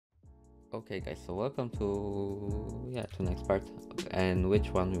Okay guys, so welcome to next part, and which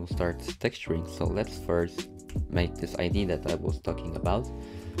one we'll start texturing. So let's first make this ID that I was talking about.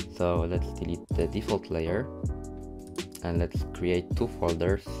 So let's delete the default layer and let's create two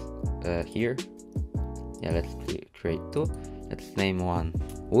folders here. Yeah, let's create two. Let's name one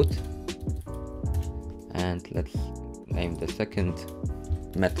wood and let's name the second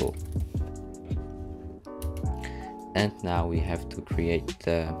metal. And now we have to create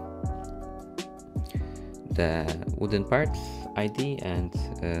the wooden parts ID and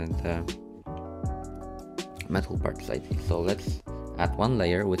the metal parts ID. So let's add one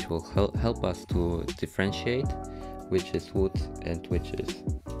layer which will help us to differentiate which is wood and which is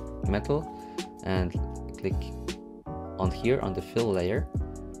metal, and click on here on the fill layer,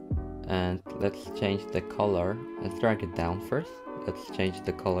 and let's change the color. Let's drag it down first. Let's change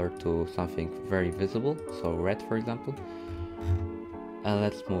the color to something very visible, so red for example, and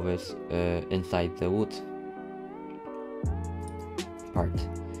let's move it inside the wood part.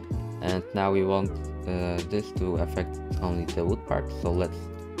 And now we want this to affect only the wood part, so let's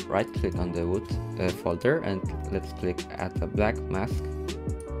right click on the wood folder and let's click add a black mask.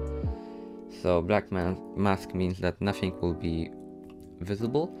 So black mask means that nothing will be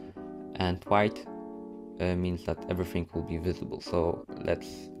visible, and white means that everything will be visible. So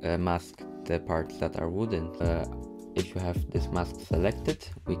let's mask the parts that are wooden. If you have this mask selected,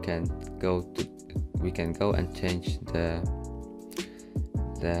 we can go and change the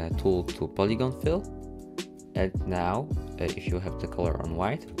tool to polygon fill. And now if you have the color on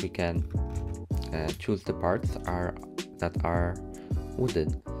white, we can choose the parts that are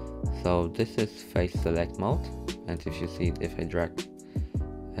wooden. So this is face select mode, and if you see, if I drag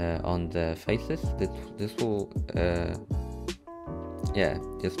on the faces, this will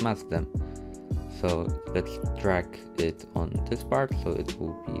just mask them. So let's drag it on this part, so it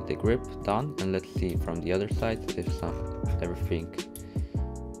will be the grip done, and let's see from the other side if everything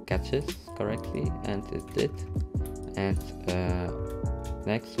catches correctly, and it did. And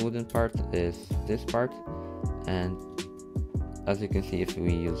next wooden part is this part, and as you can see, if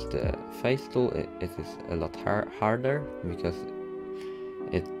we use the face tool, it is a lot harder because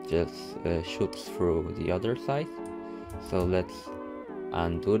it just shoots through the other side. So let's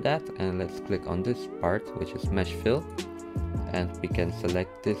undo that and let's click on this part, which is mesh fill, and we can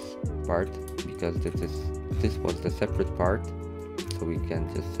select this part because this was the separate part. So we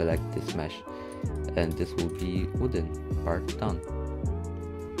can just select this mesh, and this will be wooden part done.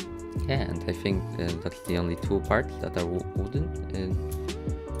 Yeah, and I think that's the only two parts that are wooden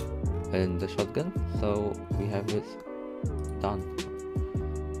in the shotgun. So we have it done.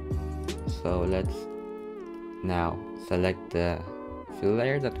 So let's now select the fill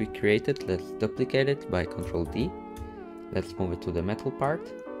layer that we created. Let's duplicate it by Ctrl D. Let's move it to the metal part,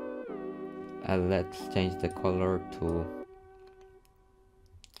 and let's change the color to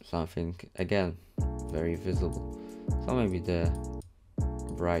something again very visible, so maybe the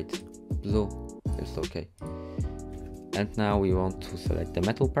bright blue is okay. And now we want to select the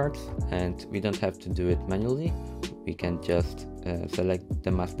metal parts, and we don't have to do it manually. We can just select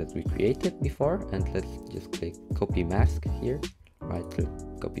the mask that we created before, and let's just click copy mask here, right click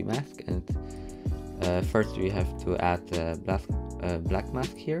copy mask, and first we have to add a black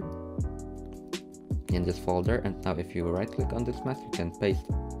mask here in this folder. And now if you right click on this mask, you can paste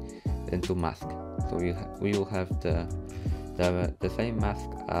into mask, so we will have the same mask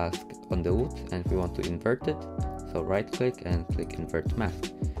as on the wood, and we want to invert it, so right click and click invert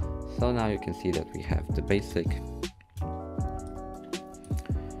mask. So now you can see that we have the basic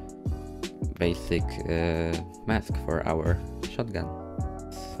mask for our shotgun.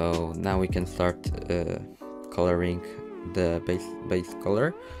 So now we can start coloring the base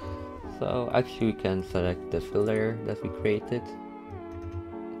color. So actually we can select the fill layer that we created,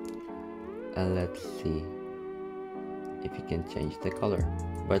 and let's see if you can change the color,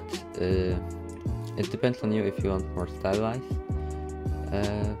 but it depends on you if you want more stylized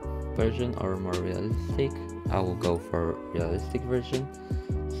version or more realistic. I will go for realistic version,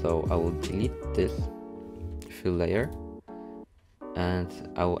 so I will delete this fill layer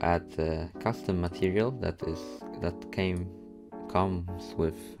and I will add the custom material that comes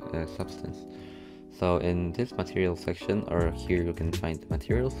with substance. So in this material section, or here you can find the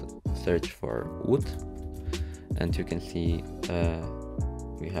materials, search for wood, and you can see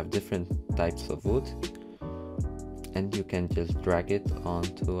we have different types of wood, and you can just drag it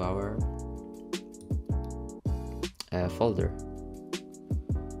onto our folder.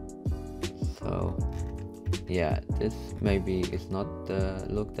 So yeah, this maybe is not the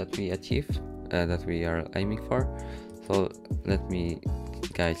look that we achieved, that we are aiming for. So let me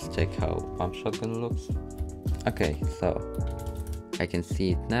guys check how pump shotgun looks. Okay, so I can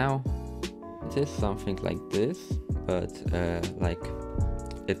see it now. It is something like this, but like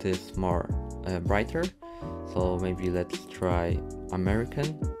it is more brighter. So maybe let's try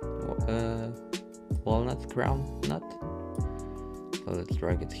American walnut ground nut. So let's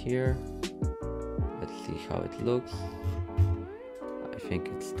drag it here. Let's see how it looks. I think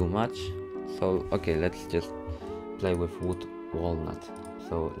it's too much. So okay, let's just play with wood walnut.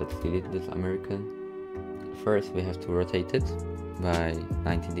 So let's delete this American. First we have to rotate it by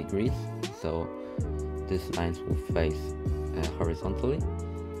 90 degrees. So these lines will face horizontally.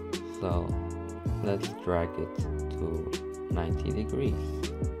 So let's drag it to 90 degrees.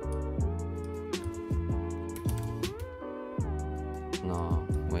 No,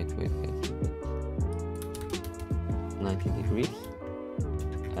 wait. 90 degrees.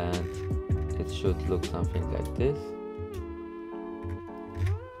 And it should look something like this.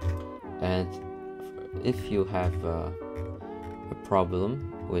 And if you have a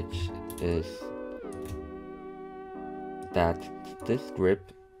problem, which is that this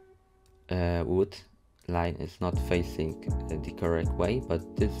grip wood line is not facing the correct way,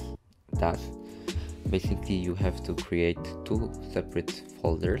 but this does, basically you have to create two separate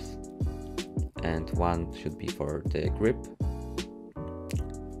folders, and one should be for the grip,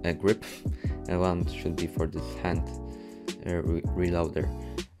 and one should be for this hand reloader.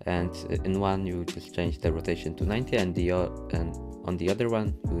 And in one you just change the rotation to 90, and on the other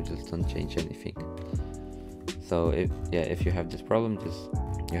one you just don't change anything. So if you have this problem,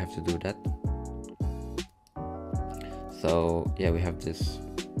 you have to do that. So yeah, we have this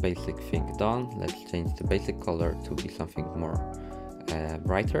basic thing done. Let's change the basic color to be something more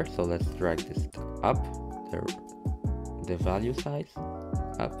brighter. So let's drag this up, the value size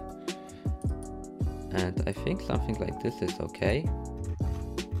up, and I think something like this is okay.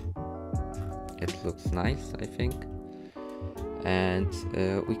 It looks nice, I think. And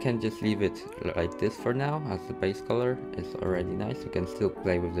we can just leave it like this for now, as the base color is already nice. You can still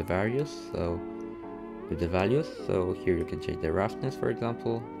play with the values, so here you can change the roughness, for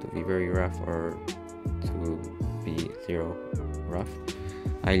example, to be very rough or to be 0 rough.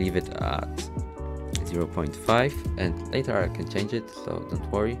 I leave it at 0.5, and later I can change it, so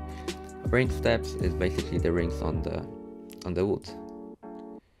don't worry. Ring steps is basically the rings on the wood.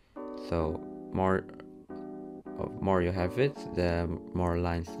 So more you have it, the more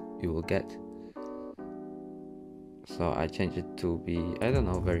lines you will get. So I change it to be, I don't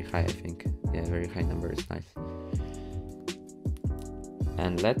know, very high, I think. Yeah, very high number is nice.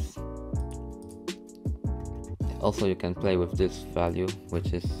 And let's also, you can play with this value,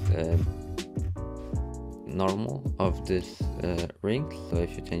 which is normal of this ring. So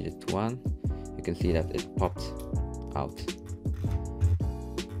if you change it to 1, you can see that it pops out,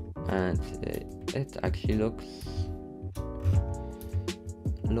 and it actually looks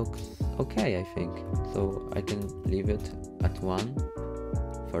okay, I think. So I can leave it at 1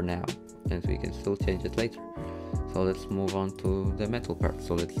 for now, and we can still change it later. So let's move on to the metal part.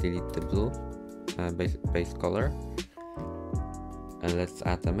 So let's delete the blue base color, and let's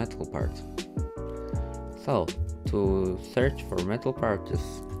add the metal part. So to search for metal part,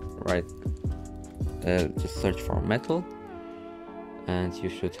 just search for metal, and you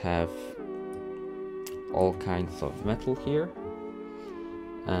should have all kinds of metal here.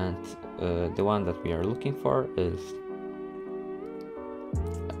 And the one that we are looking for is,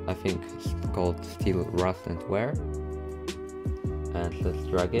 I think it's called steel rust and wear. And let's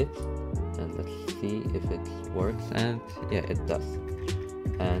drag it, and let's see if it works. And yeah, it does.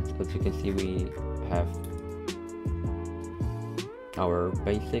 And as you can see, we have our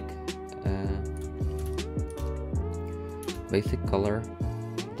basic color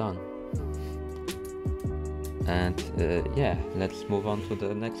done. And yeah, let's move on to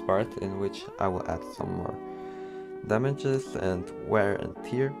the next part, in which I will add some more damages and wear and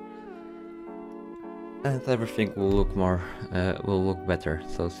tear, and everything will look better.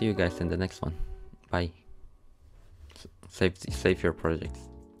 So see you guys in the next one. Bye. Save your projects.